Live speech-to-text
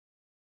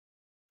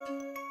Hello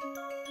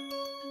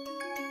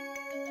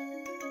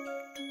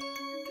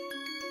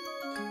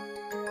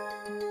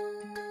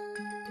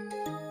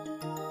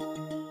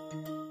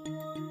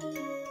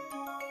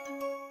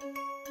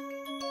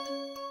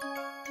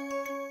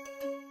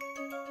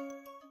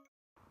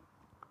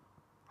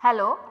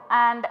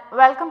and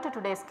welcome to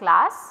today's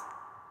class.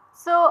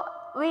 So,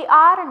 we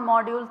are in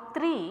module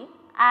 3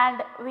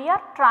 and we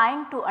are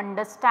trying to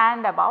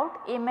understand about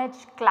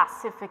image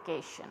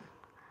classification.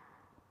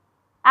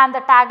 And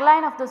the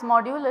tagline of this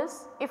module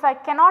is, if I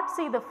cannot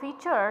see the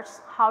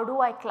features, how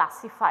do I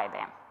classify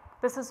them?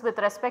 This is with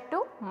respect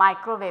to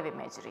microwave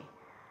imagery.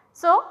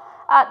 So,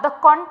 the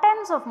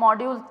contents of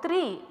module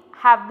 3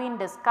 have been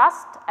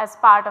discussed as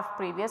part of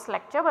previous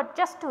lecture, but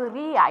just to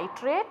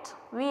reiterate,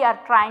 we are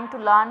trying to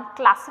learn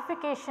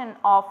classification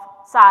of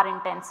SAR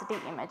intensity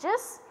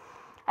images,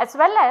 as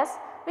well as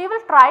we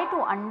will try to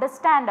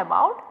understand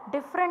about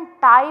different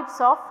types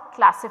of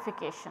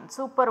classification,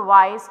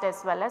 supervised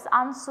as well as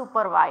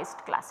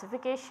unsupervised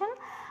classification,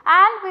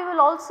 and we will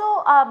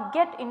also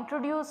get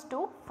introduced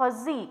to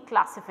fuzzy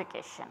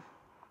classification.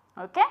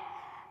 Okay.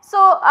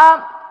 So,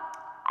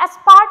 as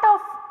part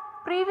of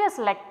previous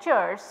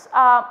lectures,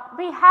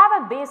 we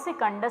have a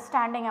basic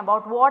understanding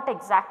about what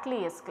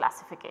exactly is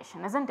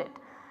classification, is not it?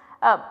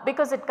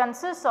 Because it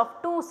consists of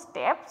two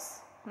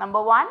steps.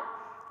 Number 1,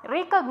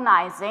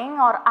 recognizing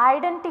or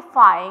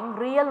identifying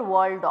real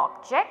world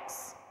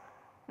objects.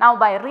 Now,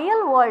 by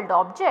real world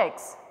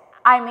objects,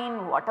 I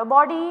mean water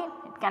body,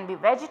 it can be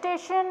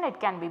vegetation, it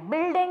can be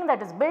building,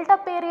 that is built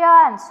up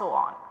area, and so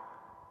on.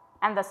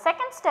 And the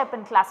second step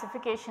in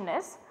classification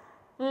is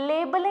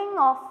labeling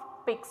of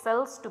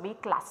pixels to be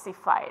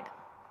classified.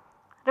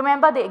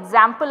 Remember the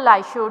example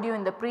I showed you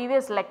in the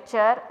previous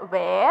lecture,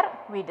 where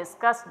we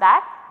discussed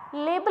that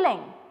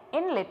labeling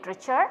in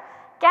literature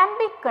can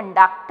be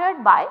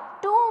conducted by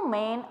two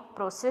main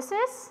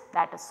processes,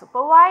 that is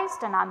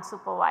supervised and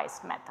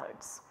unsupervised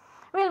methods.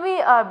 We will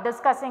be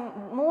discussing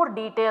more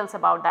details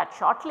about that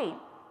shortly.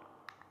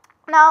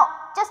 Now,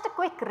 just a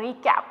quick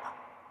recap,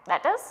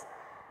 that is,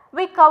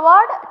 we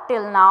covered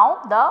till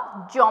now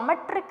the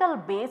geometrical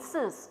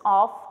basis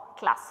of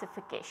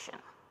classification,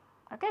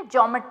 okay,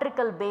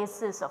 geometrical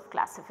basis of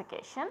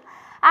classification,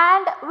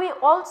 and we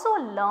also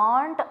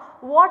learned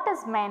what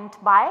is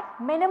meant by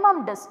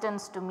minimum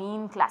distance to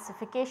mean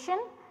classification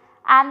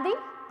and the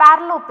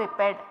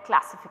parallelepiped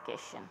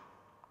classification.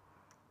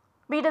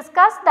 We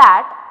discussed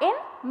that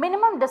in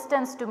minimum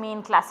distance to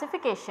mean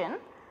classification,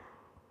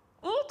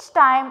 each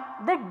time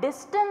the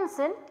distance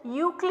in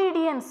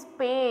Euclidean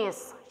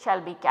space shall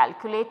be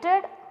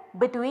calculated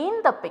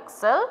between the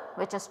pixel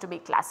which is to be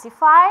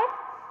classified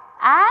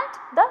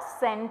and the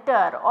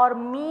center or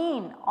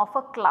mean of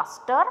a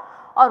cluster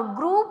or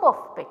group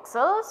of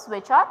pixels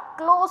which are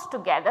close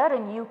together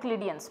in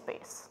Euclidean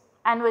space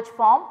and which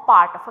form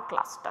part of a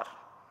cluster.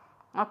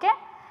 Okay.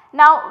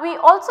 Now, we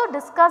also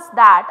discussed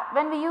that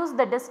when we use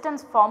the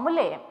distance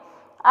formulae,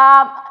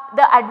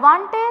 the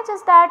advantage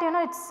is that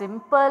it is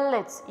simple,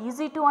 it is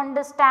easy to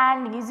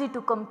understand, easy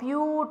to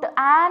compute,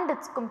 and it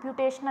is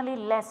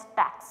computationally less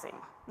taxing,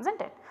 is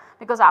not it?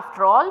 Because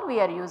after all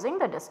we are using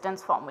the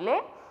distance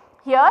formulae.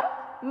 Here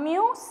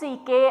mu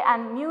ck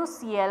and mu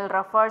cl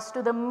refers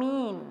to the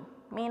mean.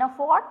 Mean of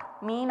what?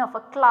 Mean of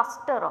a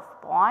cluster of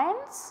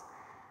points,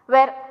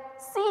 where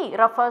C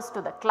refers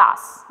to the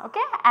class, okay,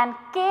 and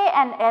K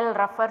and L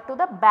refer to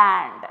the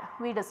band,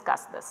 we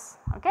discussed this,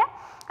 okay,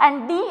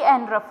 and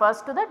DN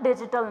refers to the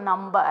digital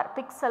number,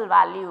 pixel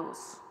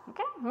values,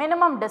 okay,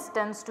 minimum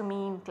distance to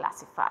mean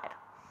classifier.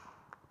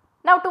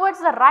 Now, towards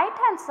the right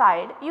hand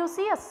side you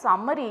see a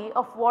summary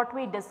of what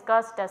we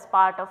discussed as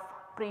part of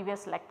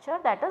previous lecture,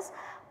 that is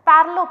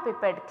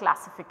parallelepiped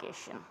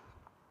classification.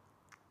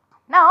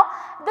 Now,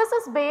 this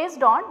is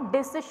based on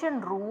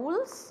decision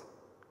rules.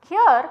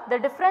 Here the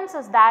difference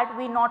is that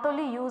we not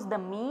only use the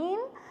mean,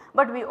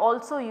 but we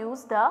also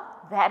use the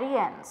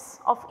variance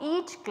of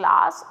each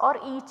class or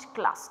each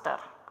cluster,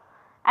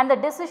 and the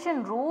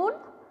decision rule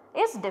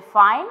is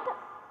defined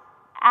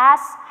as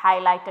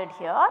highlighted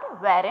here,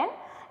 wherein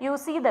you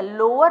see the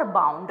lower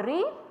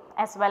boundary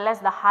as well as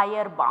the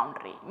higher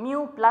boundary,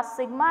 mu plus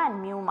sigma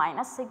and mu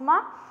minus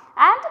sigma,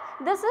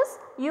 and this is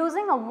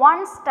using a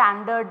 1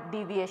 standard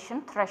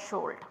deviation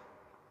threshold.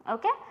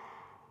 Okay.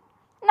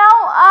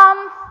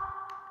 Now,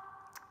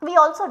 we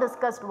also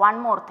discussed one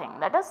more thing,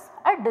 that is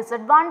a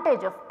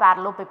disadvantage of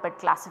parallelepiped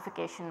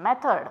classification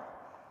method.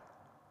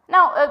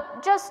 Now,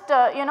 just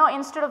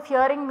instead of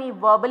hearing me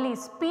verbally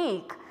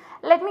speak,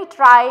 let me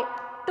try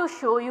to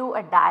show you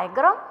a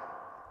diagram.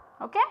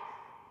 Okay.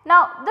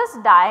 Now, this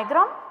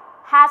diagram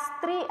has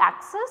 3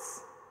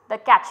 axes, the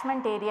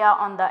catchment area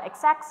on the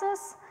x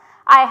axis.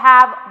 I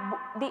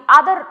have the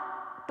other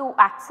 2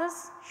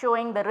 axes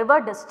showing the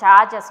river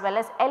discharge as well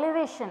as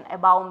elevation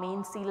above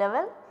mean sea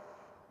level.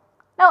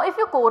 Now, if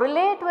you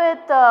correlate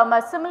with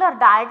a similar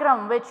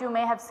diagram which you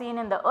may have seen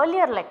in the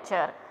earlier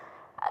lecture,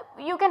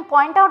 you can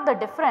point out the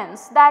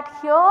difference that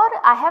here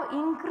I have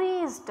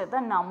increased the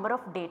number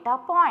of data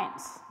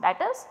points, that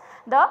is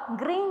the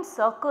green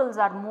circles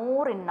are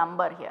more in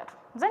number here,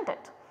 is not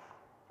it?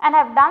 and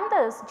I have done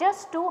this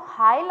just to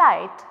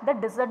highlight the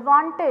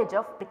disadvantage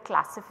of the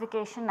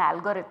classification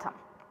algorithm.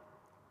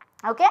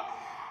 Okay.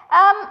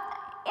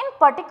 In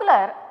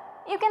particular,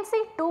 you can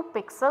see two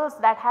pixels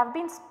that have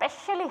been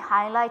specially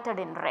highlighted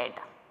in red,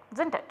 is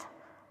not it?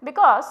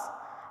 Because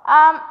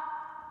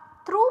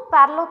through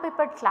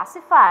parallelepiped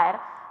classifier,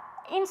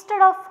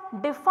 instead of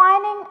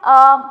defining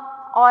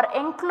or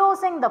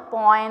enclosing the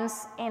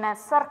points in a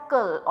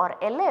circle or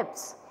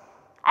ellipse,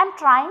 I am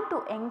trying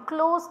to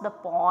enclose the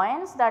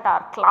points that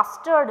are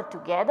clustered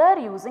together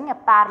using a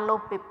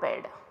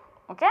parallelepiped.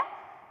 Okay?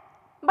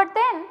 But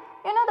then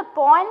the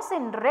points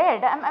in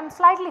red, I am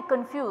slightly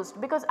confused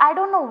because I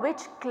do not know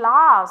which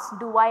class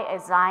do I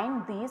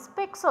assign these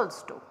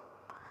pixels to.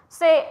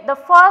 Say the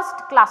first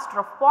cluster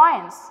of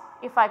points,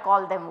 if I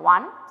call them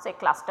 1, say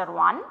cluster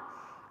 1,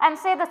 and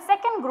say the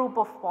second group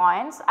of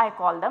points I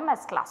call them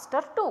as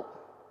cluster 2.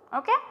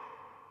 Okay?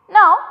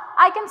 Now,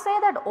 I can say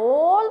that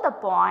all the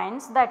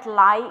points that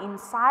lie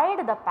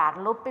inside the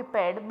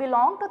parallelepiped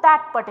belong to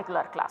that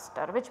particular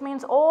cluster, which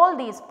means all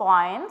these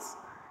points,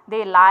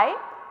 they lie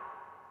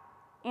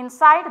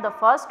inside the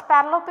first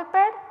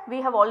parallelepiped.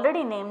 We have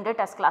already named it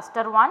as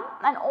cluster 1,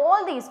 and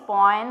all these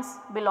points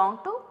belong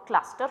to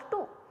cluster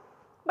 2.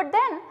 But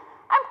then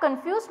I am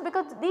confused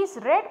because these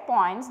red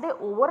points, they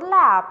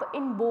overlap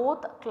in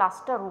both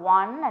cluster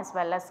 1 as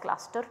well as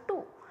cluster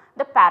 2.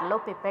 The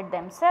parallelepiped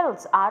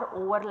themselves are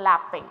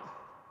overlapping.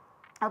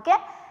 Okay?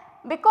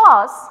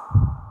 Because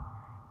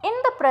in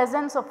the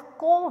presence of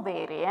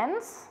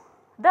covariance,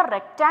 the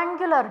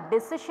rectangular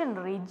decision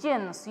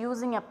regions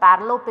using a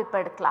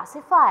parallelepiped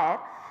classifier,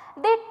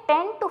 they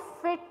tend to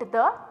fit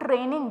the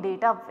training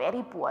data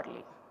very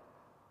poorly.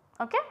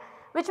 Okay?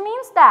 Which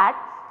means that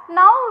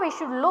now we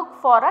should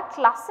look for a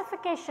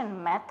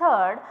classification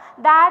method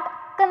that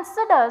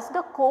considers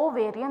the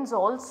covariance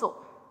also.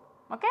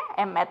 Okay?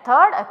 A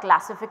method, a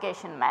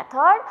classification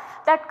method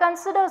that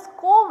considers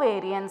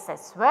covariance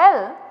as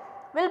well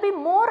will be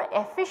more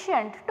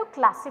efficient to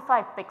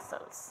classify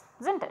pixels,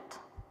 is not it?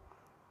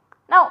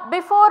 Now,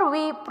 before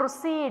we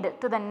proceed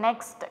to the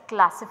next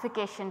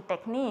classification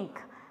technique,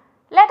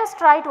 let us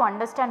try to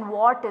understand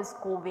what is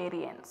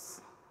covariance.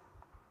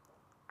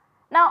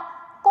 Now,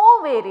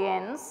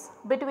 covariance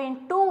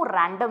between two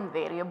random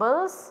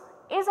variables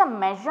is a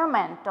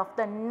measurement of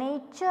the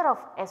nature of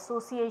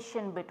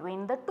association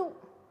between the two.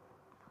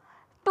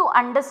 To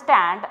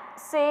understand,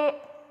 say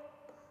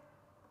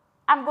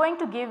I am going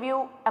to give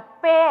you a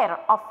pair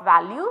of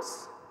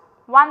values,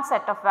 one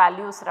set of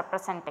values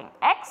representing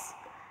x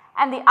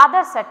and the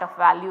other set of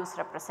values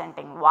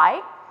representing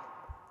y.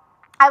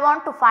 I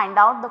want to find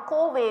out the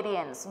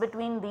covariance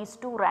between these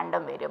two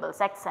random variables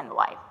x and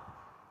y.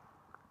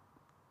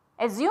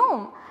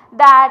 Assume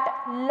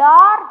that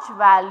large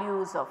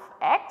values of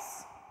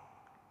x,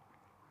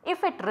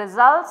 if it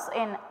results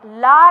in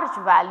large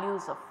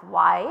values of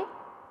y,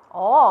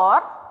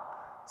 or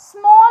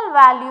small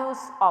values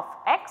of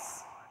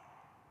x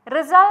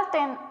result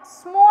in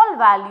small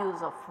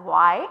values of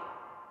y,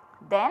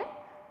 then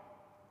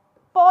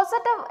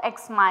positive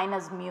x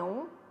minus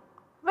mu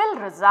will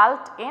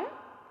result in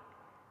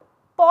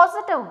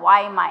positive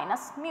y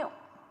minus mu,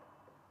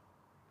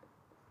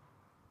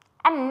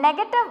 and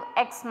negative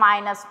x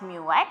minus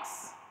mu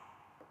x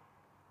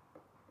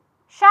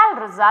shall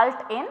result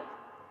in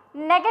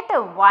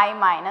negative y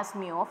minus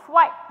mu of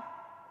y.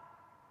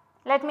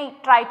 Let me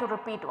try to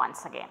repeat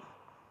once again.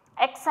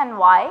 X and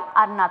y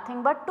are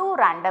nothing but two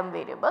random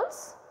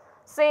variables.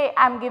 Say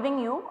I am giving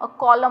you a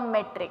column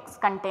matrix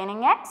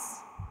containing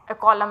x, a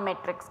column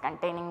matrix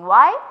containing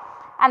y,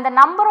 and the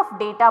number of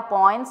data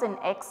points in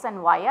x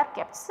and y are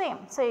kept same.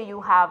 Say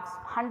you have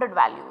 100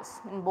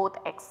 values in both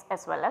x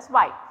as well as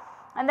y,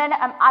 and then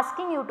I am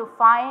asking you to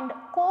find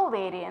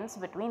covariance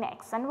between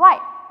x and y.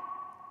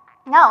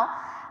 Now,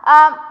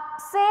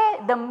 say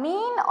the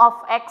mean of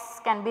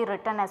x can be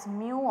written as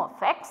mu of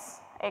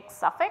x, x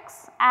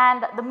suffix,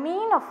 and the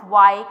mean of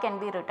y can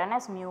be written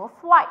as mu of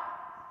y.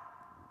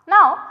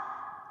 Now,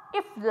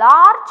 if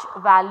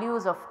large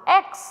values of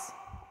x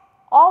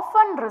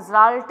often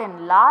result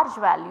in large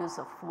values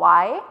of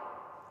y,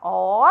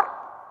 or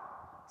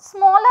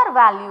smaller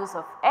values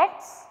of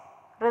x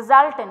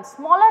result in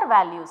smaller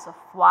values of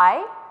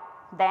y,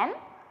 then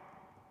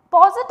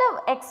positive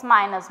x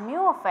minus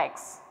mu of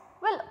x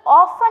will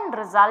often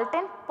result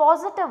in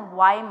positive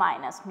y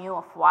minus mu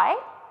of y,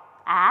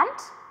 and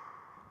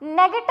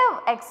negative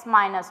x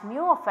minus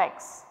mu of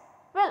x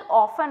will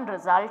often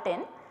result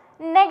in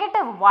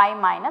negative y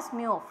minus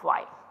mu of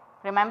y.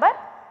 Remember,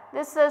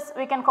 this is,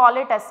 we can call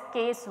it as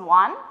case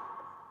 1,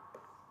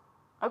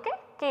 okay,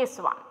 case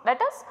 1, that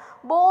is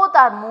both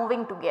are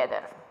moving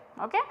together.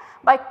 Okay.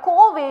 By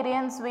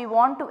covariance we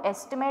want to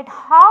estimate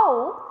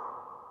how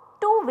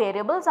two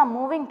variables are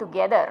moving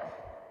together.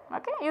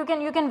 Okay. You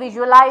can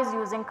visualize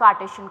using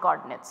Cartesian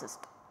coordinate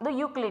system, the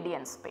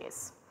Euclidean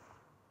space.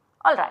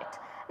 Alright.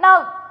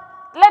 Now,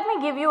 let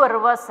me give you a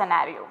reverse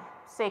scenario,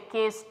 say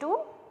case 2.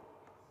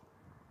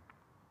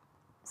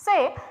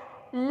 Say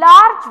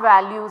large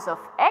values of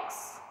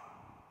x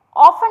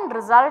often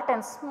result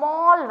in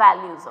small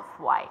values of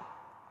y.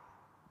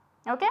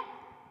 Okay?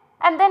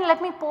 And then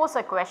let me pose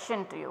a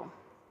question to you.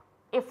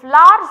 If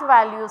large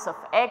values of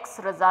x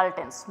result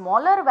in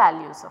smaller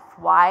values of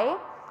y,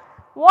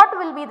 what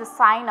will be the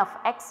sign of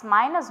x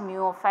minus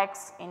mu of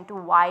x into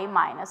y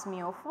minus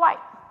mu of y?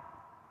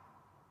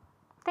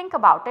 Think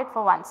about it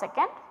for 1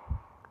 second.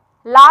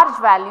 Large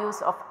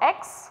values of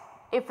x,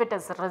 if it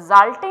is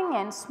resulting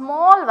in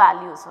small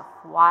values of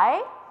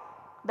y,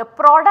 the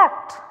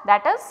product,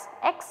 that is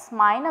x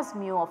minus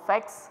mu of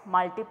x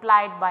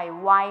multiplied by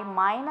y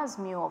minus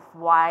mu of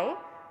y,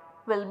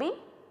 will be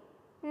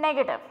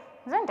negative,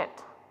 is not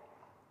it?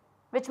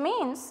 Which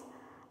means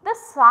the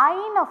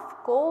sign of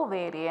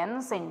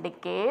covariance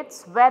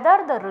indicates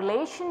whether the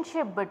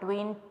relationship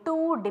between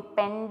two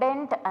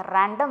dependent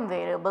random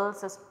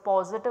variables is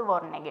positive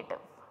or negative.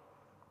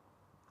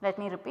 Let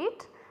me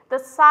repeat, the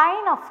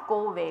sign of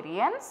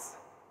covariance,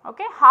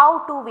 okay,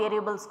 how two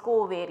variables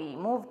covary,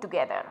 move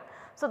together.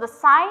 So, the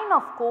sign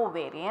of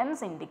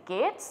covariance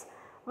indicates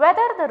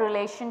whether the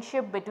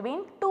relationship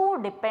between two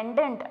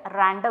dependent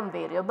random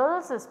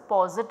variables is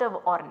positive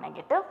or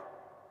negative.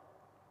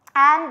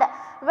 And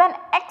when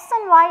x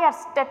and y are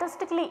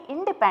statistically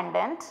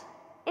independent,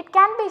 it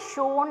can be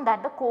shown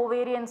that the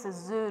covariance is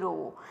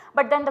 0,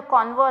 but then the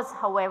converse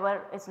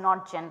however is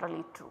not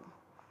generally true.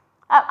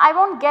 I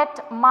will not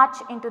get much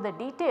into the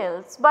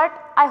details, but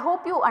I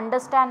hope you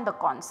understand the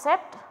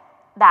concept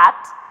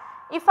that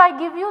if I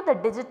give you the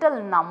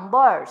digital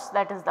numbers,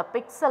 that is the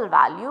pixel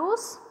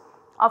values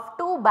of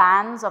two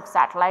bands of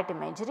satellite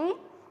imagery,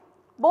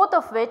 both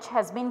of which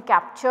has been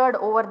captured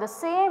over the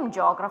same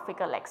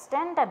geographical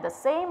extent at the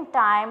same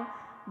time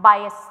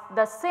by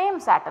the same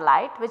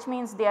satellite, which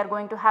means they are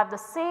going to have the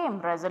same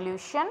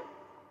resolution,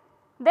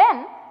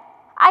 then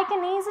I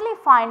can easily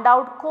find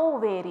out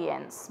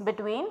covariance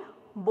between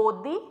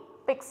both the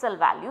pixel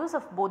values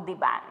of both the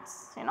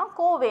bands,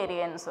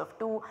 covariance of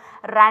two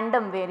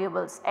random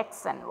variables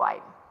x and y.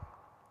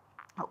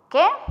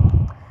 Okay.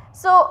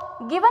 So,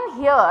 given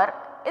here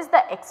is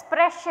the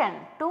expression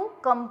to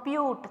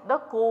compute the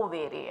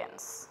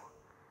covariance.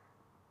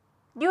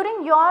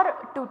 During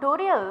your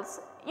tutorials,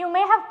 you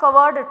may have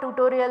covered a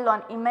tutorial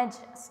on image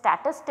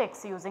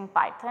statistics using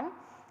Python.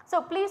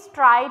 So, please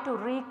try to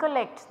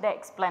recollect the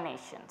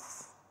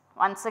explanations.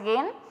 Once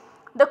again,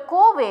 the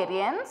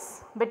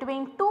covariance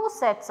between two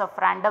sets of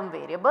random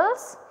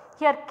variables,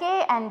 here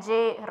k and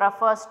j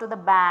refers to the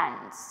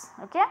bands,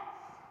 okay,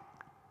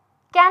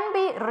 can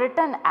be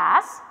written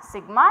as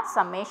sigma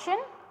summation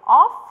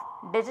of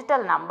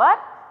digital number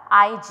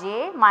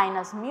ij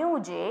minus mu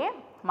j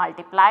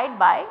multiplied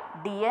by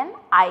dn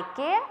ik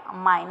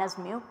minus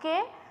mu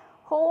k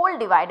whole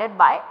divided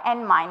by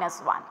n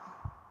minus 1.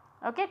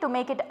 Okay, to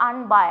make it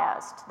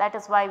unbiased, that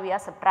is why we are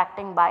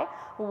subtracting by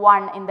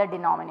 1 in the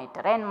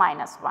denominator, n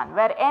minus 1,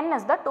 where n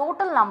is the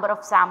total number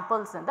of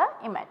samples in the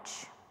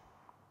image.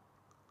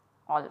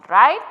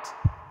 Alright.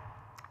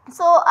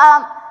 So,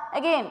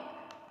 again,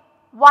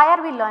 why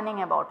are we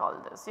learning about all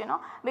this?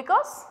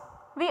 Because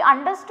we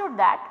understood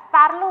that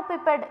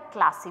parallelepiped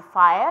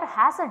classifier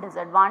has a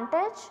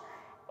disadvantage.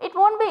 It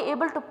will not be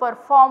able to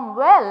perform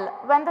well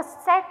when the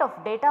set of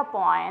data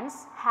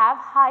points have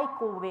high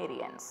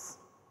covariance.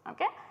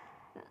 Okay.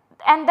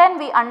 And then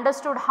we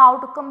understood how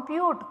to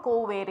compute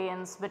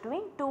covariance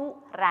between two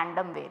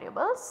random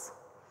variables.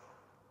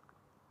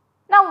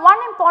 Now, one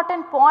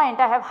important point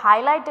I have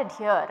highlighted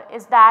here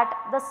is that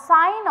the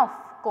sign of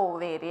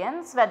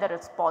covariance, whether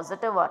it is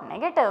positive or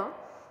negative,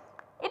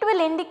 it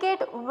will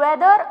indicate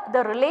whether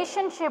the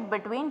relationship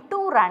between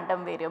two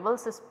random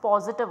variables is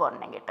positive or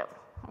negative.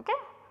 Okay.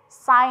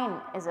 Sign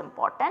is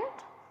important,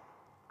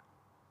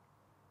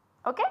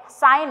 okay,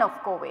 sign of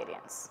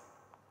covariance.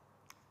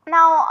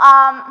 Now,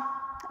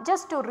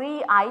 just to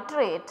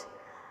reiterate,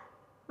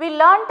 we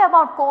learnt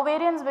about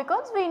covariance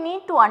because we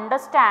need to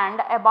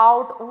understand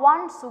about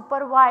one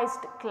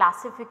supervised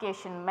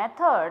classification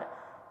method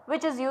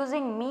which is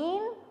using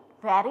mean,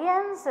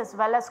 variance as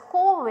well as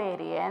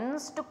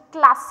covariance to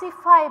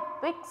classify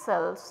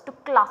pixels to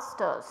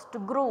clusters, to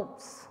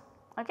groups.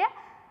 Okay.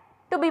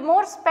 To be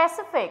more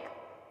specific,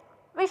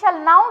 we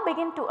shall now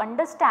begin to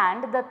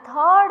understand the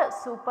third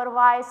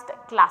supervised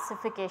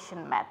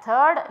classification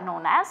method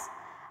known as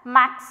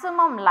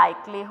maximum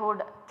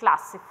likelihood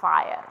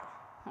classifier,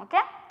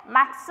 okay,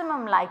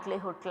 maximum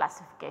likelihood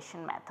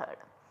classification method.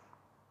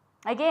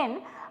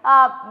 Again,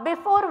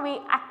 before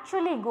we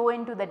actually go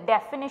into the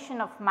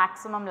definition of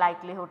maximum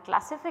likelihood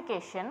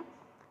classification,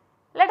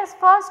 let us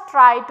first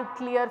try to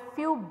clear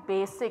few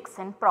basics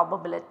in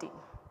probability.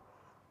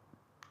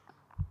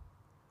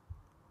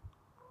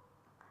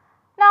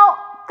 Now,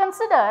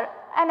 consider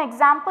an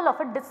example of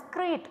a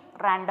discrete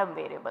random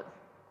variable,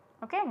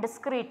 okay,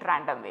 discrete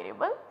random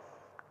variable,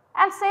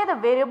 and say the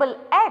variable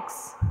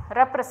x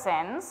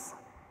represents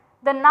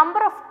the number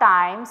of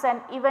times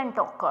an event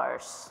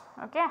occurs,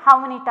 okay, how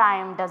many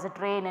times does it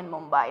rain in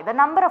Mumbai, the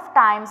number of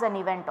times an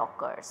event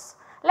occurs.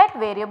 Let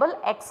variable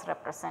x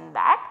represent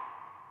that,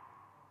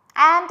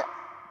 and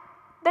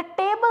the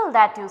table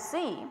that you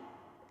see,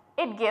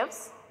 it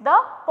gives the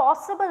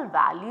possible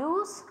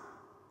values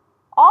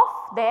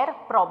of their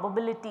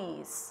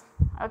probabilities,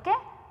 okay,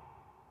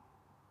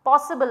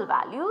 possible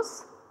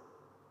values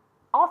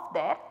of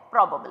their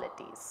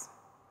probabilities.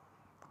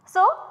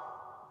 So,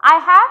 I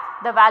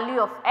have the value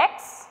of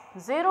x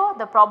 0,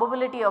 the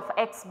probability of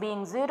x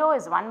being 0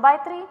 is 1 by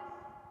 3.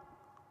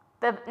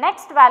 The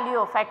next value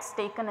of x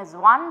taken is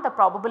 1, the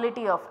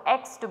probability of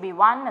x to be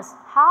 1 is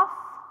half.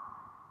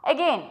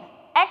 Again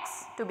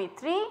x to be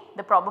 3,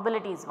 the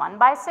probability is 1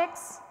 by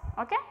 6.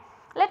 Okay.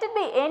 Let it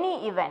be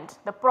any event,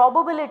 the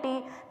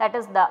probability, that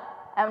is the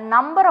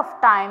number of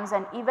times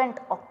an event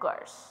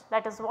occurs,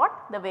 that is what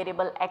the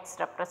variable x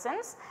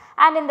represents,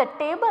 and in the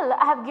table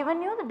I have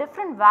given you the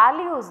different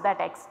values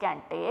that x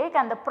can take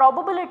and the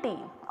probability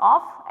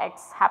of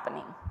x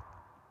happening.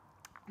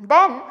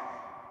 Then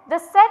the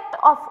set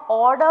of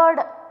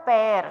ordered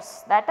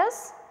pairs, that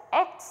is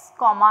x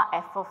comma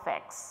f of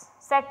x,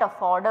 set of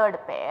ordered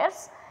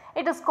pairs,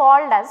 it is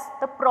called as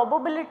the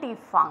probability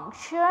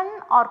function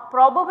or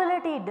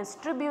probability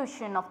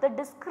distribution of the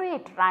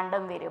discrete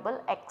random variable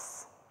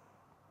x.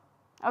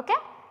 Okay.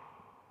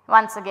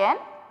 Once again,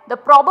 the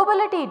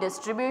probability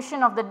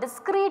distribution of the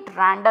discrete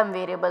random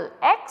variable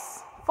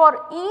x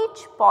for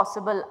each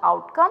possible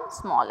outcome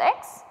small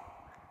x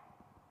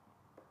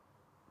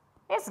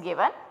is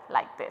given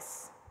like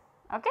this.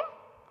 Okay.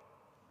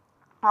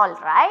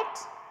 Alright.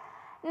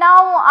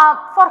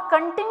 Now, for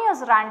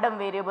continuous random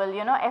variable,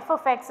 f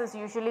of x is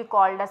usually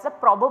called as a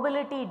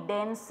probability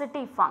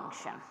density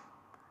function.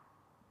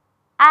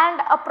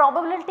 And a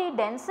probability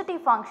density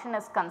function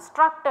is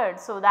constructed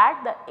so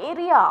that the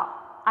area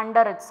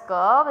under its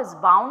curve is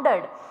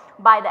bounded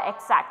by the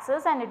x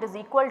axis and it is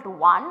equal to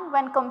 1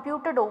 when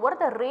computed over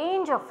the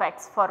range of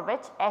x for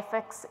which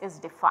fx is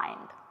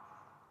defined.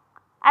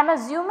 I am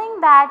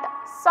assuming that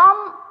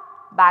some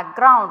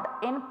background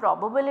in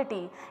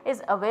probability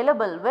is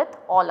available with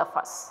all of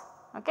us,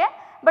 okay.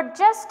 But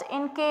just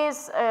in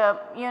case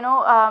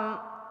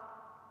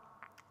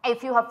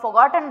if you have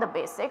forgotten the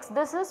basics,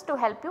 this is to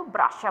help you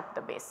brush up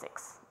the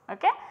basics,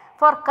 okay.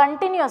 For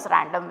continuous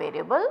random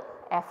variable,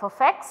 f of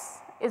x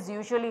is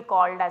usually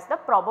called as the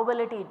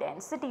probability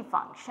density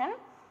function,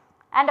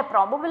 and a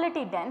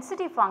probability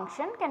density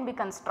function can be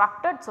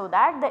constructed so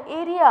that the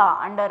area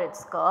under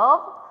its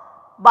curve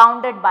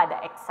bounded by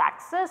the x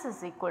axis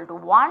is equal to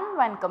 1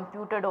 when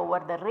computed over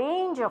the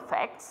range of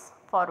x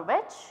for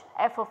which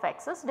f of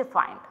x is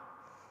defined.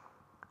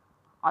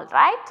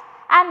 Alright.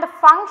 And the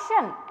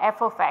function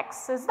f of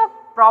x is the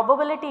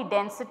probability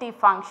density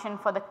function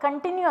for the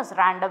continuous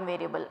random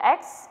variable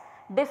x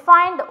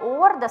defined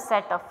over the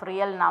set of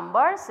real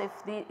numbers if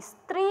these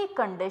three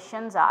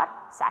conditions are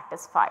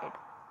satisfied.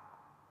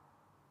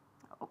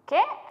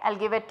 Okay. I will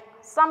give it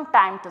some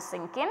time to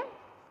sink in.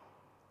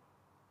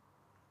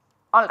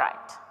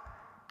 Alright.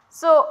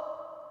 So,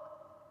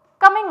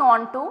 coming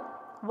on to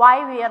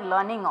why we are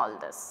learning all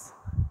this.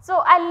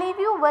 So, I will leave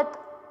you with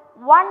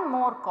one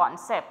more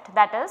concept,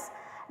 that is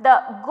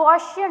the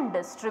Gaussian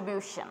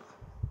distribution.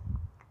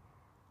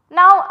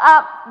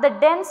 Now, the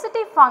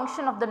density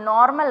function of the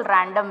normal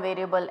random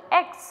variable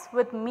x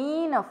with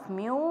mean of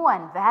mu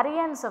and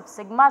variance of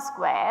sigma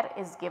square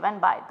is given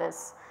by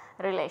this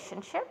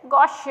relationship,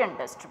 Gaussian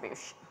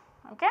distribution.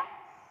 Okay.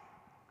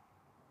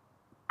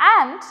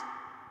 And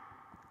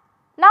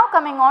now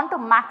coming on to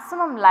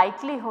maximum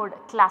likelihood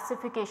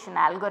classification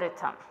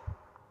algorithm.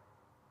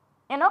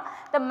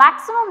 The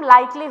maximum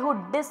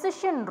likelihood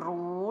decision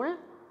rule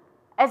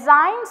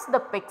assigns the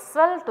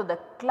pixel to the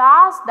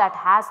class that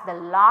has the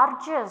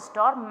largest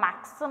or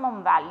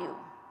maximum value.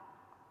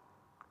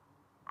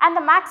 And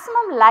the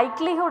maximum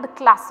likelihood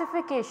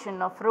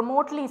classification of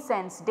remotely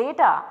sensed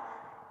data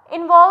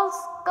involves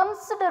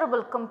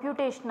considerable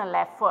computational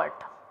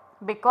effort,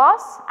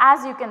 because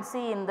as you can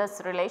see in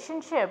this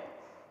relationship,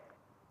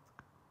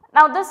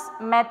 now this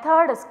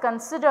method is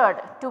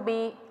considered to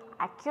be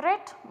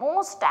accurate,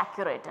 most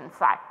accurate in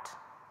fact.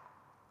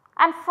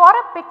 And for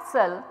a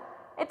pixel,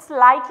 its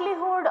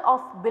likelihood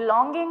of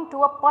belonging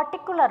to a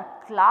particular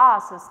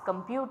class is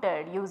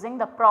computed using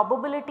the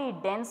probability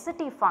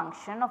density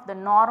function of the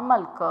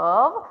normal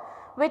curve,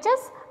 which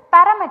is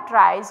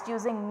parameterized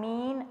using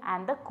mean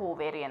and the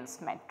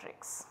covariance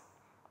matrix.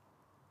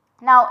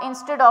 Now,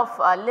 instead of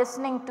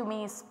listening to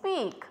me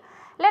speak,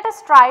 let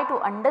us try to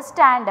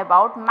understand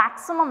about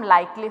maximum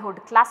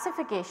likelihood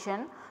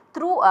classification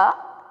through a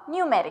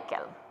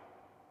numerical.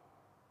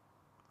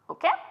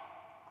 Okay.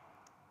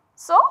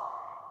 So,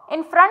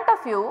 in front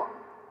of you,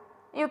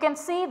 you can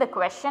see the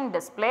question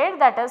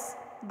displayed, that is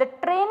the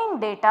training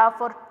data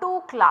for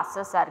two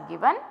classes are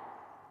given.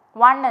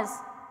 One is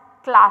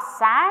class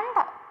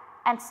sand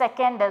and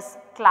second is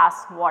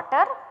class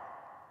water.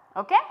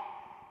 Okay.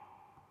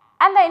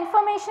 And the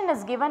information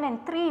is given in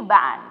 3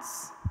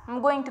 bands. I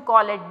am going to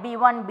call it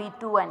B1,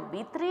 B2 and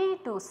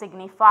B3 to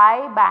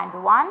signify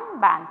band 1,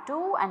 band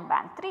 2 and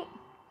band 3.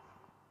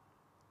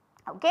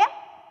 Okay.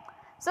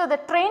 So, the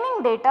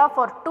training data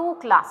for 2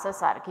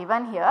 classes are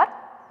given here,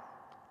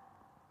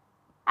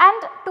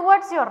 and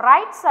towards your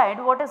right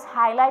side what is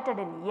highlighted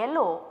in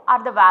yellow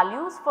are the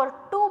values for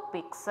 2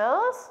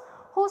 pixels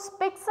whose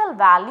pixel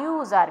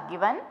values are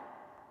given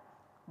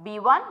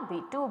B1,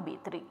 B2,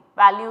 B3.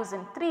 Values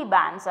in 3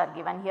 bands are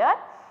given here,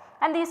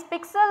 and these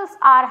pixels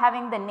are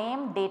having the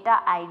name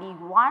data ID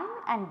 1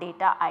 and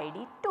data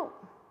ID 2.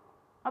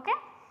 Okay?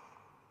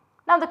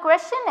 Now the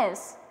question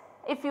is,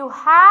 if you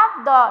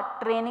have the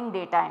training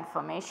data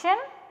information,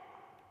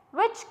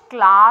 which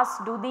class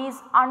do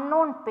these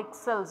unknown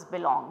pixels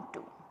belong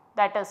to?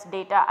 That is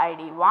data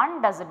ID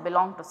 1, does it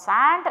belong to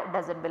sand,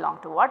 does it belong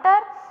to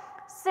water?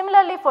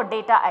 Similarly for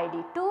data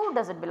ID 2,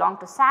 does it belong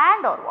to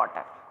sand or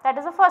water? That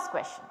is the first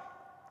question.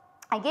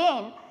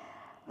 Again,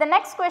 the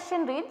next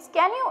question reads,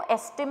 can you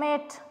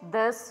estimate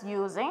this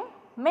using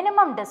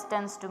minimum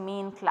distance to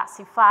mean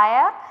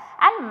classifier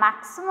and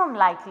maximum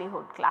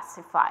likelihood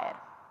classifier?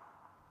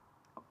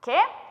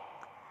 Okay.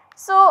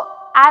 So,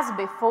 as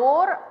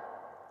before,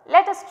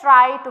 let us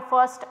try to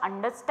first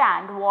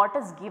understand what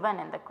is given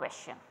in the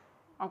question.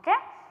 Okay.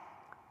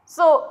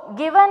 So,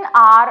 given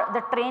are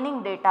the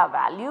training data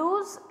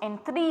values in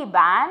 3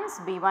 bands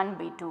B1,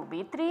 B2,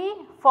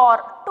 B3 for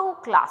 2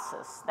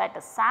 classes, that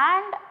is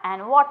sand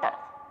and water.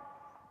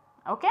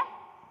 Okay.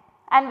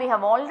 And we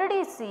have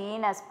already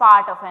seen as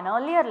part of an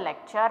earlier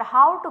lecture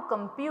how to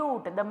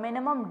compute the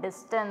minimum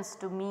distance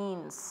to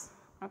means,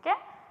 okay,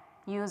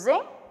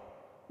 using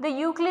the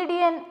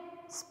Euclidean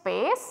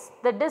space,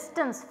 the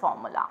distance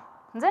formula,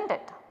 is not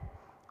it?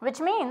 Which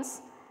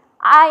means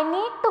I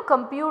need to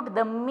compute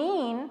the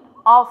mean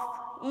of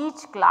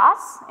each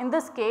class. In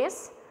this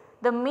case,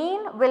 the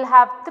mean will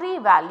have 3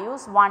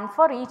 values, one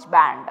for each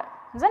band,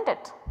 is not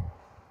it?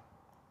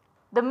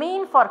 The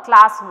mean for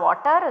class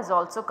water is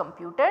also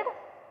computed,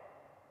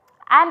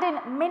 and in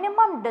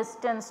minimum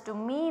distance to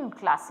mean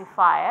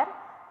classifier,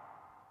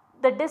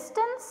 the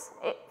distance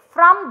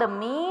from the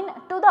mean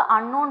to the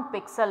unknown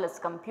pixel is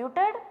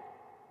computed,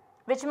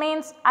 which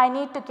means I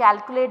need to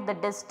calculate the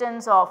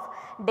distance of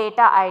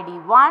data ID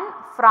 1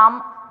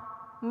 from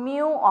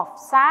mu of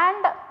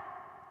sand.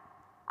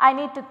 I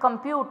need to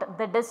compute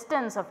the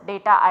distance of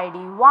data ID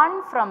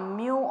 1 from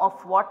mu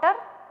of water,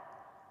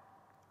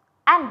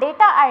 and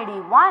data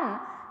ID 1,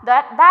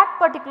 that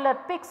particular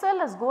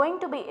pixel is going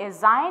to be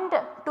assigned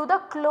to the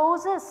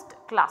closest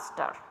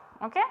cluster,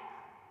 okay,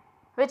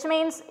 which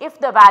means if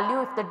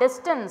the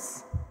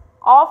distance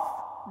of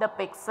the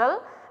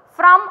pixel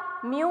from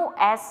mu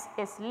s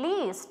is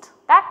least,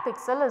 that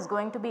pixel is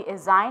going to be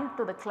assigned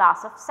to the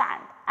class of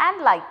sand,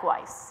 and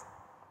likewise.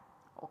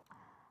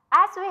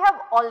 As we have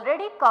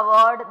already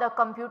covered the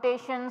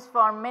computations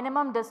for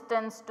minimum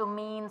distance to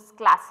means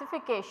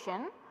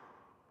classification,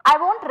 I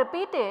will not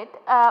repeat it,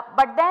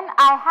 but then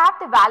I have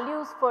the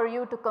values for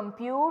you to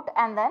compute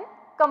and then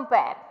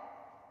compare.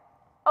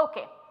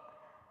 Okay.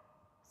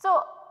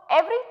 So,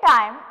 every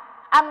time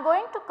I am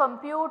going to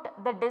compute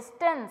the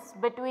distance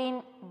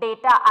between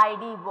data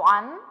ID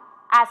 1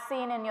 as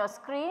seen in your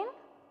screen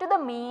to the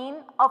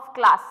mean of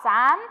class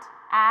sand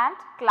and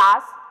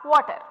class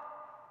water.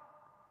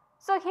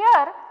 So,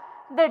 here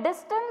the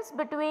distance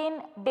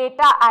between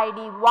data ID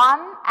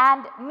 1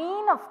 and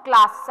mean of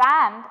class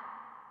sand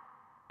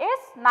is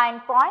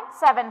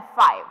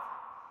 9.75,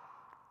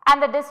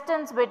 and the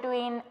distance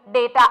between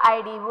data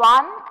ID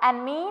 1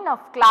 and mean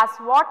of class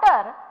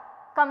water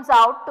comes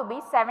out to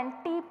be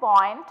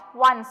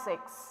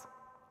 70.16.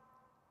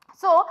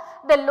 So,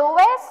 the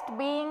lowest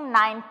being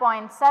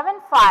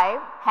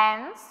 9.75,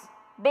 hence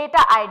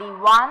data ID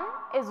 1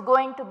 is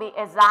going to be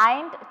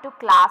assigned to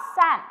class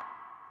sand.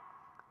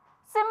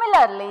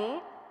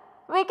 Similarly,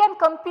 we can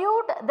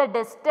compute the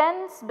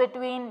distance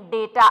between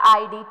data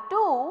ID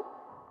 2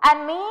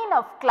 and mean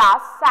of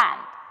class sand,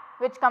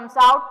 which comes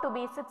out to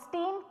be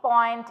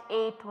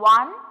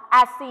 16.81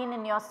 as seen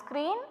in your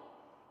screen,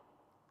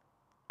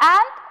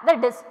 and the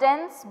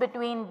distance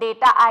between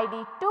data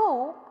ID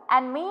 2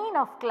 and mean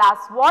of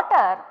class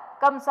water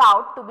comes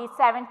out to be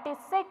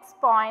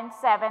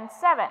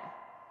 76.77.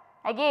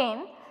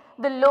 Again,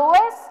 the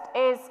lowest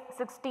is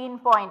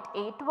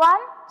 16.81.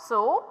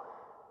 So,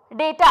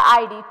 data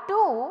ID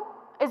 2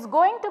 is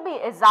going to be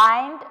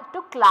assigned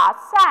to class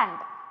sand.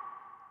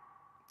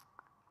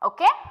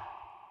 Okay.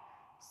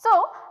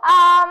 So,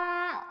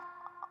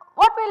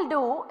 what we will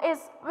do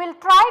is we will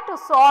try to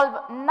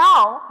solve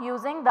now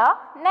using the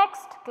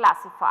next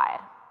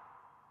classifier.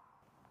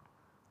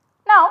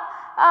 Now,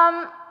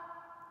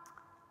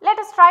 let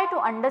us try to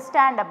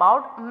understand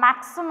about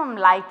maximum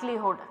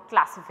likelihood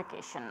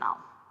classification now.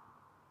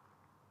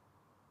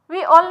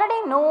 We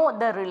already know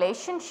the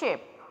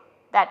relationship,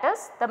 that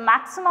is the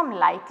maximum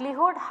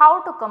likelihood,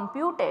 how to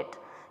compute it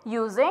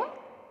using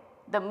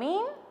the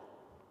mean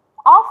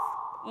of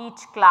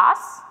each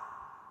class,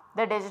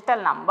 the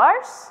digital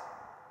numbers,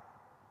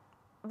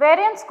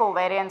 variance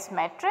covariance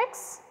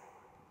matrix,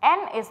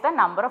 n is the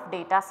number of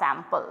data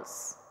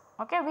samples.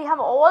 Okay, we have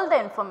all the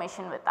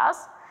information with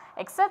us,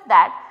 except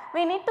that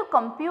we need to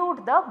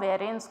compute the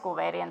variance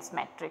covariance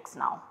matrix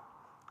now.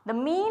 The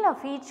mean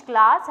of each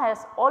class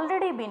has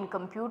already been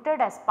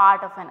computed as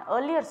part of an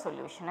earlier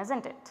solution, is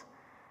not it?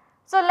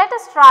 So, let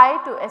us try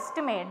to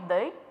estimate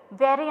the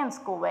variance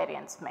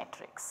covariance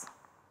matrix.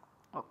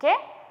 Okay.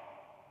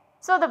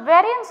 So, the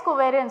variance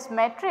covariance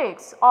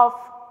matrix of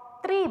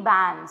 3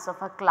 bands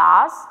of a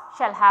class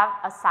shall have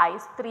a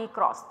size 3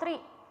 cross 3.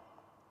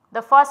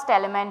 The first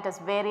element is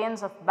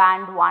variance of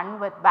band 1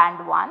 with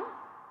band 1,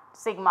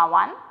 sigma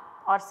 1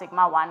 or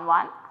sigma 1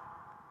 1.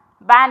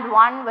 Band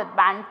 1 with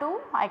band 2,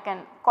 I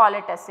can call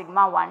it as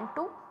sigma 1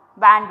 2.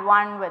 Band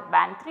 1 with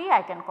band 3,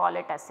 I can call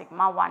it as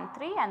sigma 1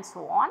 3 and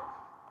so on.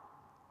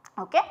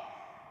 Okay.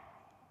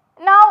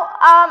 Now,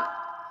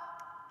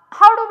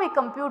 how do we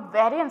compute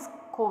variance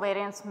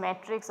covariance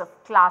matrix of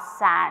class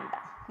sand?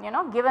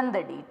 Given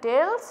the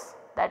details,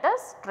 that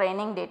is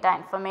training data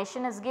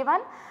information is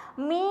given,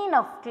 mean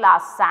of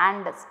class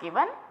sand is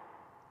given.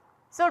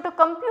 So, to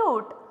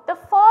compute the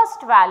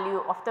first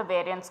value of the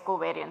variance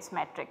covariance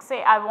matrix,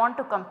 say I want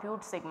to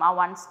compute sigma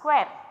 1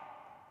 square.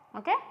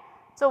 Okay.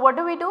 So, what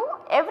do?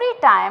 Every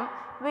time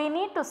we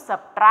need to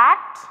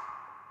subtract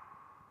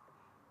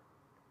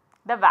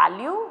the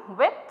value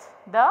with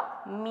the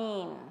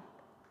mean.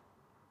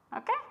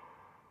 Okay.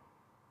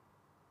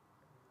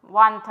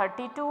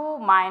 132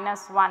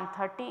 minus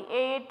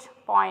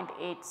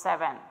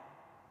 138.87.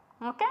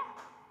 Okay.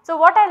 So,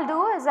 what I will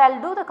do is I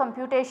will do the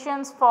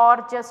computations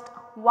for just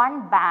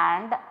one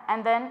band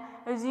and then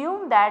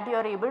assume that you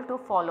are able to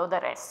follow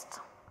the rest.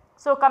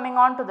 So, coming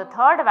on to the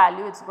third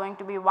value, it is going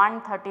to be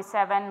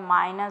 137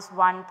 minus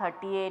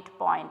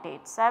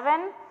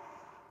 138.87.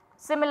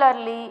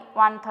 Similarly,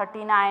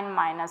 139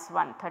 minus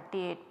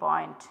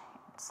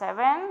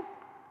 138.87,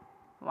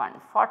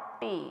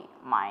 140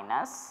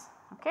 minus.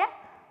 Okay.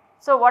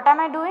 So, what am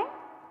I doing?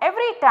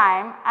 Every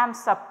time I am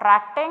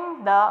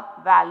subtracting the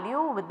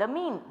value with the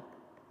mean.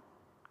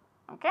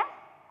 Okay.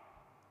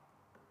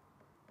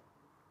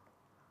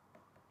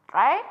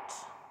 Right.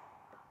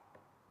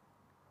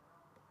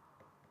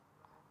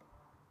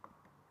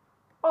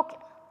 Okay.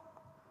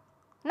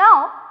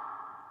 Now,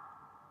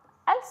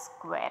 I will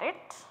square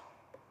it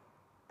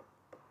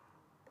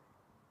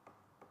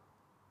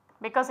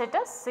because it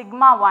is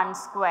sigma 1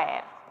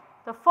 square,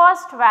 the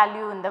first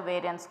value in the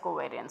variance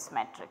covariance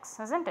matrix,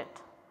 is not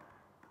it?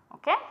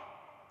 Okay.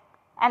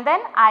 And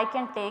then I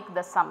can take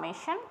the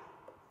summation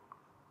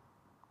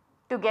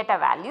to get a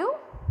value.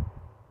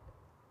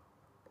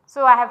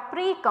 So, I have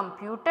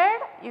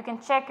pre-computed, you can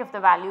check if the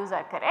values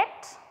are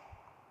correct,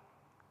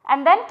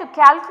 and then to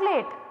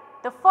calculate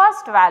the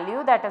first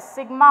value, that is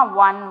sigma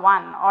 1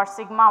 1 or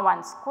sigma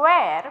 1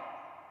 square,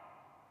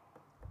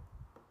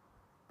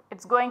 it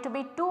is going to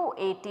be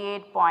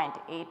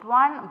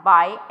 288.81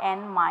 by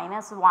n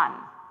minus 1.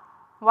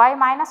 Why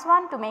minus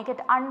 1? To make it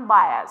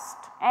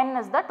unbiased, n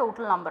is the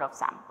total number of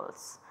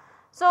samples.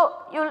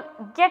 So, you will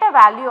get a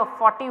value of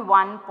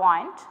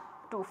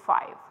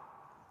 41.25.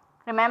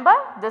 Remember,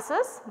 this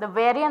is the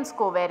variance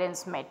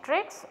covariance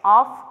matrix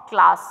of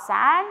class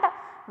sand,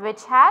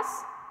 which has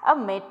a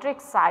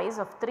matrix size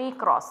of 3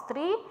 cross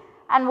 3,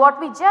 and what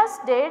we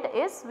just did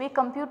is we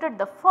computed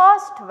the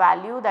first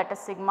value, that is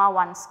sigma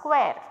 1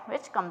 square,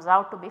 which comes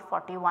out to be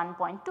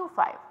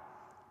 41.25.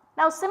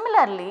 Now,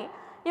 similarly,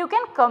 you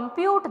can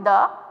compute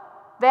the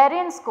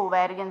variance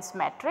covariance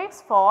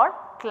matrix for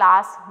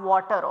class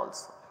water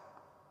also.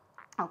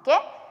 Okay.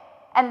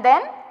 And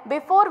then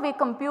before we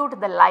compute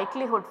the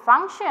likelihood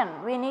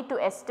function, we need to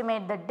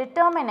estimate the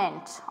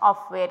determinant of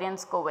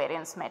variance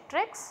covariance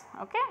matrix,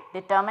 okay,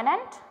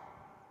 determinant,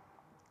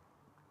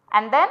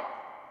 and then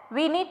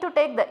we need to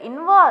take the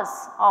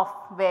inverse of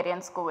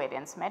variance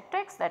covariance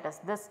matrix, that is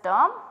this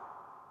term,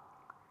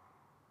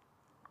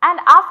 and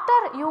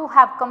after you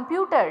have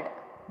computed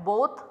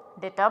both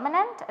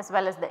determinant as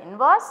well as the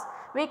inverse,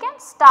 we can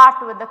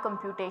start with the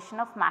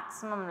computation of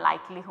maximum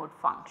likelihood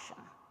function.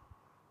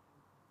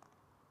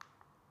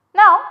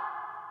 Now,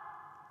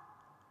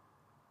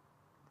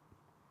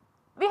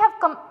 we have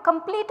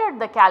completed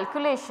the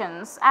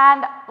calculations,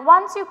 and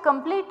once you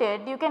complete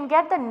it, you can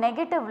get the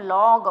negative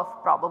log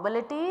of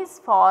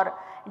probabilities for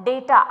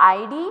data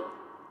ID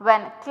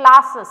when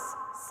class is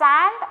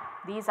sand,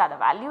 these are the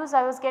values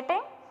I was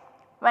getting.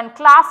 When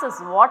class is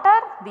water,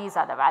 these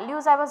are the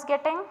values I was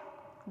getting.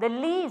 The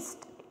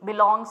least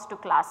belongs to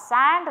class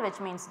sand, which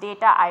means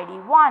data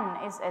ID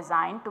 1 is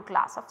assigned to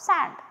class of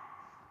sand.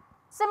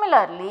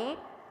 Similarly,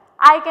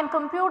 I can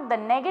compute the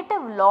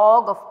negative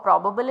log of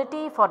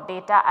probability for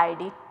data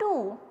ID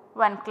 2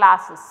 when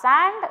class is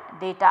sand,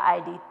 data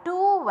ID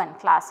 2 when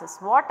class is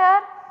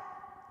water,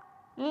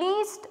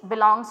 least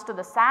belongs to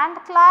the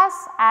sand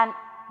class, and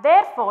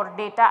therefore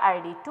data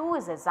ID 2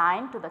 is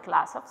assigned to the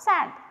class of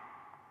sand.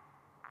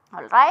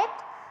 Alright.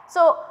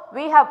 So,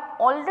 we have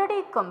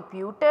already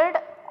computed,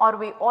 or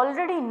we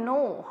already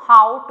know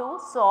how to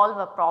solve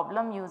a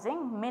problem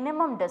using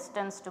minimum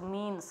distance to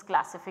means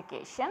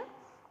classification.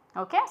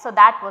 Okay. So,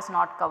 that was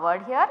not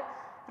covered here.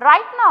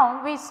 Right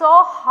now, we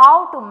saw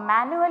how to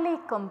manually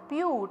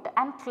compute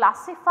and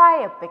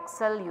classify a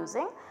pixel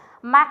using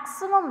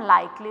maximum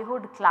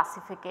likelihood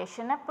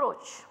classification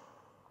approach.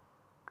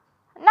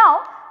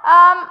 Now,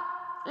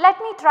 let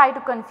me try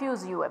to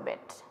confuse you a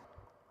bit.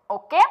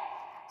 Okay.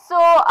 So,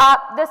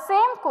 the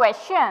same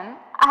question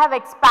I have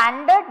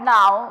expanded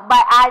now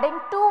by adding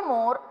 2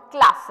 more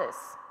classes.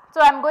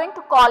 So, I am going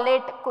to call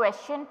it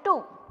question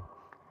 2.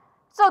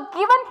 So,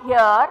 given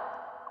here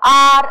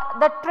are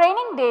the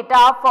training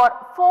data for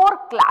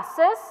 4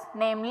 classes,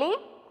 namely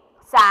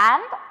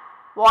sand,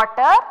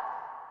 water,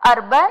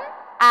 urban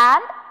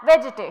and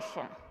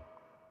vegetation.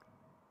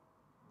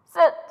 So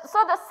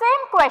the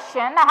same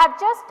question I have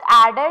just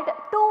added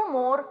 2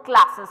 more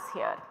classes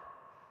here,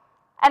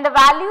 and the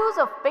values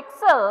of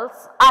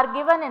pixels are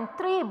given in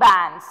 3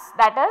 bands,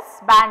 that is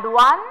band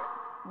 1,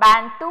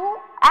 band 2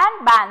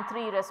 and band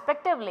 3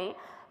 respectively,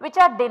 which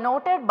are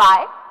denoted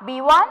by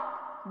B1,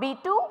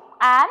 B2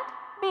 and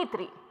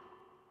B3.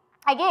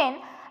 Again,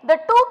 the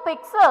 2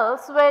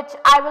 pixels which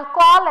I will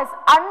call as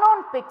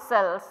unknown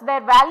pixels,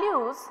 their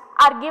values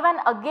are given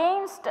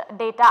against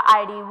data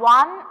ID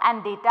 1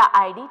 and data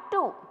ID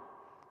 2.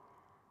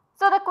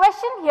 So the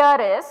question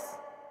here is,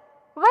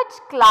 which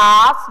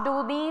class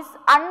do these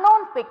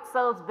unknown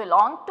pixels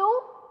belong to?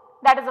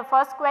 That is the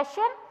first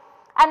question,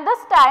 and this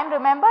time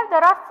remember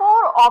there are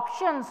 4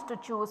 options to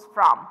choose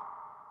from.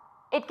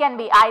 It can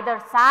be either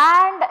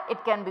sand,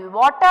 it can be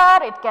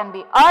water, it can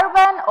be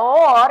urban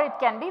or it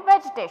can be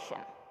vegetation.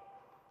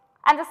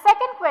 And the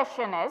second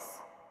question is,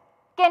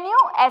 can you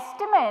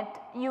estimate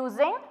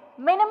using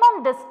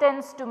minimum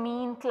distance to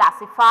mean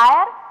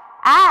classifier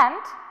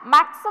and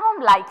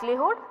maximum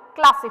likelihood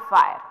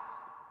classifier?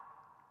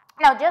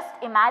 Now just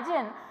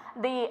imagine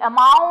the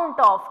amount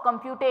of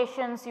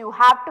computations you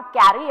have to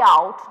carry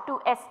out to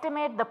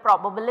estimate the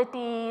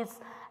probabilities,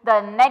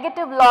 the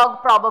negative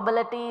log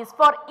probabilities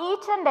for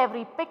each and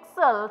every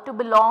pixel to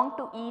belong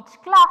to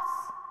each class,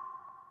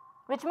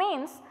 which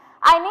means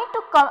I need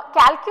to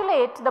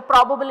calculate the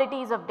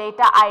probabilities of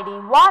data ID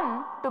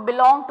 1 to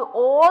belong to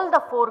all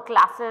the 4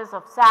 classes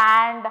of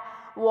sand,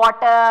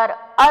 water,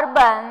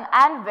 urban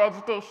and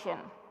vegetation.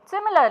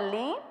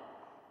 Similarly,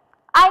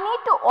 I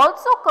need to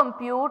also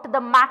compute the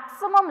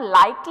maximum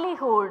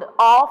likelihood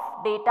of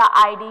data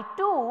ID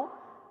 2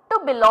 to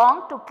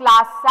belong to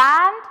class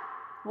sand,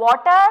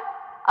 water,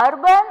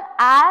 urban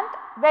and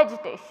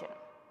vegetation.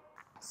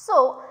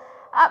 So,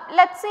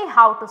 let us see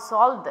how to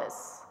solve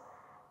this.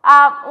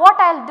 What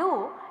I will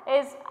do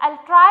is I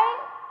will try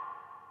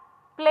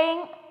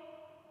playing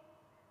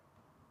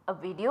a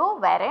video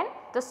wherein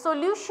the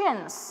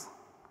solutions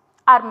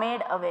are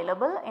made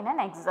available in an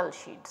Excel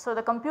sheet. So,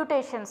 the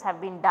computations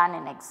have been done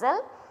in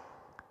Excel.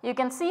 You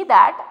can see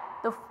that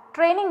the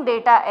training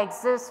data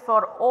exists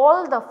for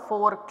all the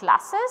 4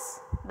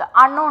 classes. The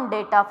unknown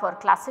data for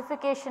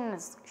classification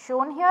is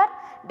shown here,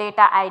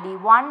 data ID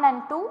 1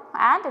 and 2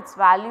 and its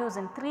values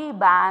in 3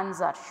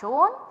 bands are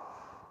shown.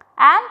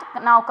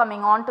 And now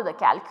coming on to the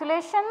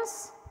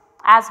calculations,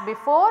 as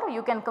before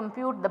you can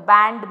compute the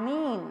band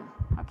mean,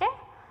 okay.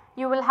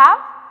 You will have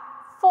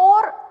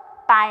 4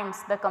 times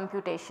the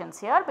computations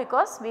here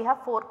because we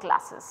have 4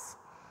 classes.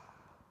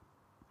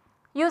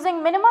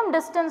 Using minimum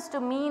distance to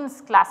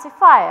means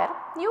classifier,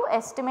 you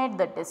estimate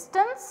the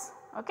distance,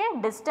 okay,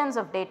 distance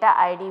of data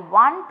ID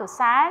 1 to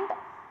sand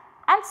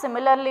and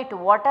similarly to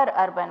water,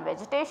 urban,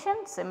 vegetation,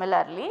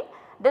 similarly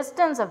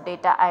distance of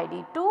data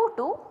ID 2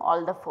 to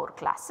all the 4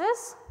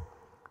 classes.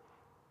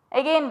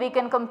 Again we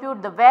can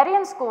compute the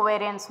variance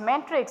covariance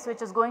matrix,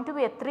 which is going to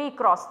be a 3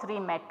 cross 3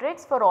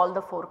 matrix for all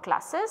the 4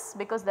 classes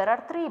because there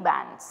are 3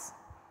 bands.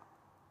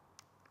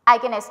 I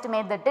can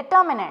estimate the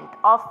determinant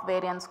of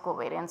variance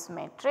covariance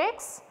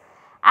matrix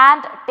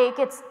and take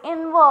its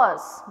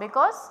inverse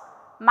because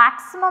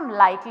maximum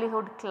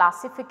likelihood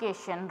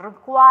classification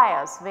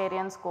requires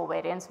variance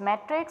covariance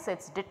matrix,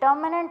 its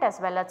determinant as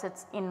well as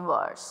its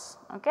inverse.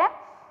 Okay.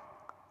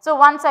 So,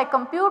 once I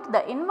compute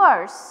the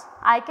inverse,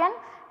 I can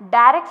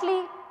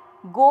directly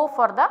go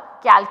for the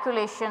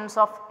calculations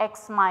of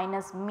x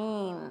minus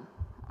mean.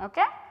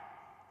 Okay.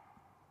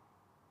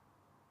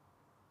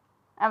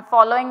 I am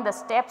following the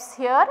steps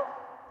here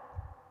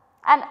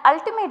and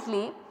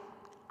ultimately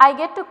I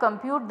get to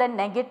compute the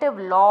negative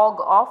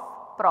log of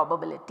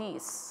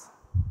probabilities.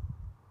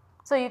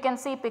 So, you can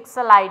see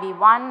pixel ID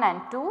 1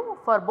 and 2,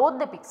 for both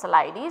the pixel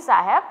IDs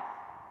I have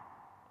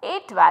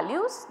 8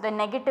 values, the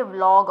negative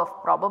log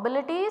of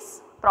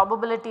probabilities,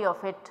 probability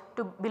of it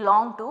to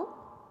belong to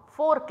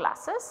 4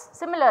 classes.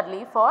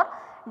 Similarly, for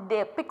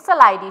the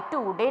pixel ID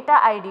 2, data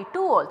ID 2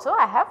 also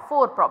I have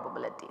 4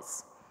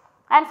 probabilities.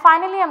 And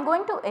finally, I am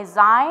going to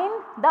assign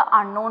the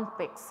unknown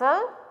pixel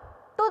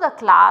to the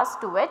class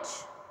to which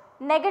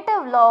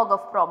negative log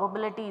of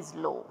probability is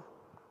low.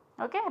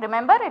 Okay.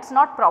 Remember, it is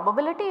not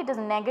probability, it is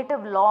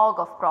negative log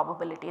of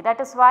probability, that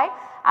is why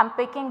I am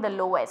picking the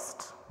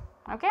lowest.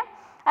 Okay.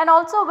 And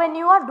also when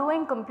you are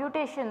doing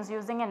computations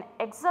using an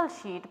Excel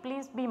sheet,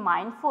 please be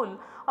mindful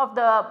of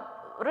the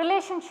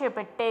relationship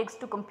it takes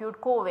to compute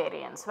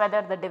covariance,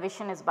 whether the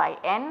division is by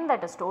n,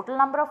 that is total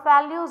number of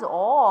values,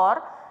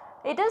 or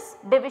it is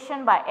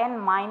division by n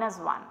minus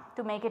 1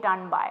 to make it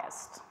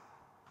unbiased.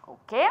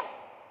 Okay.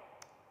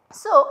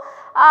 So,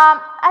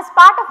 as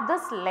part of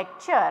this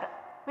lecture,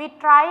 we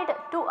tried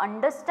to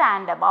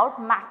understand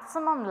about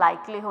maximum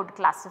likelihood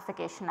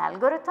classification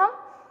algorithm,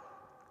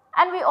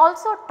 and we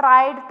also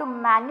tried to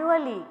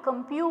manually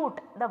compute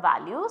the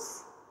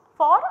values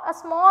for a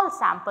small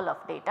sample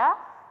of data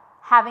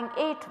having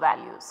 8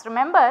 values.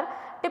 Remember,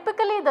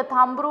 typically the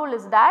thumb rule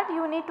is that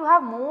you need to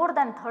have more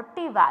than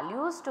 30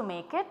 values to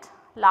make it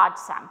large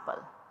sample.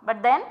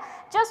 But then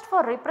just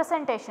for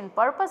representation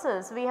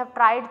purposes, we have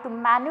tried to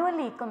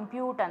manually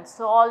compute and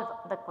solve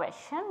the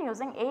question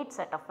using 8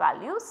 set of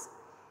values.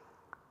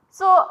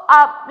 So,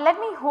 let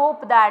me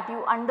hope that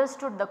you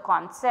understood the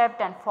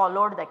concept and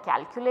followed the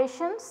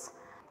calculations.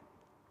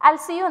 I will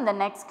see you in the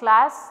next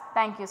class.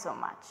 Thank you so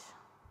much.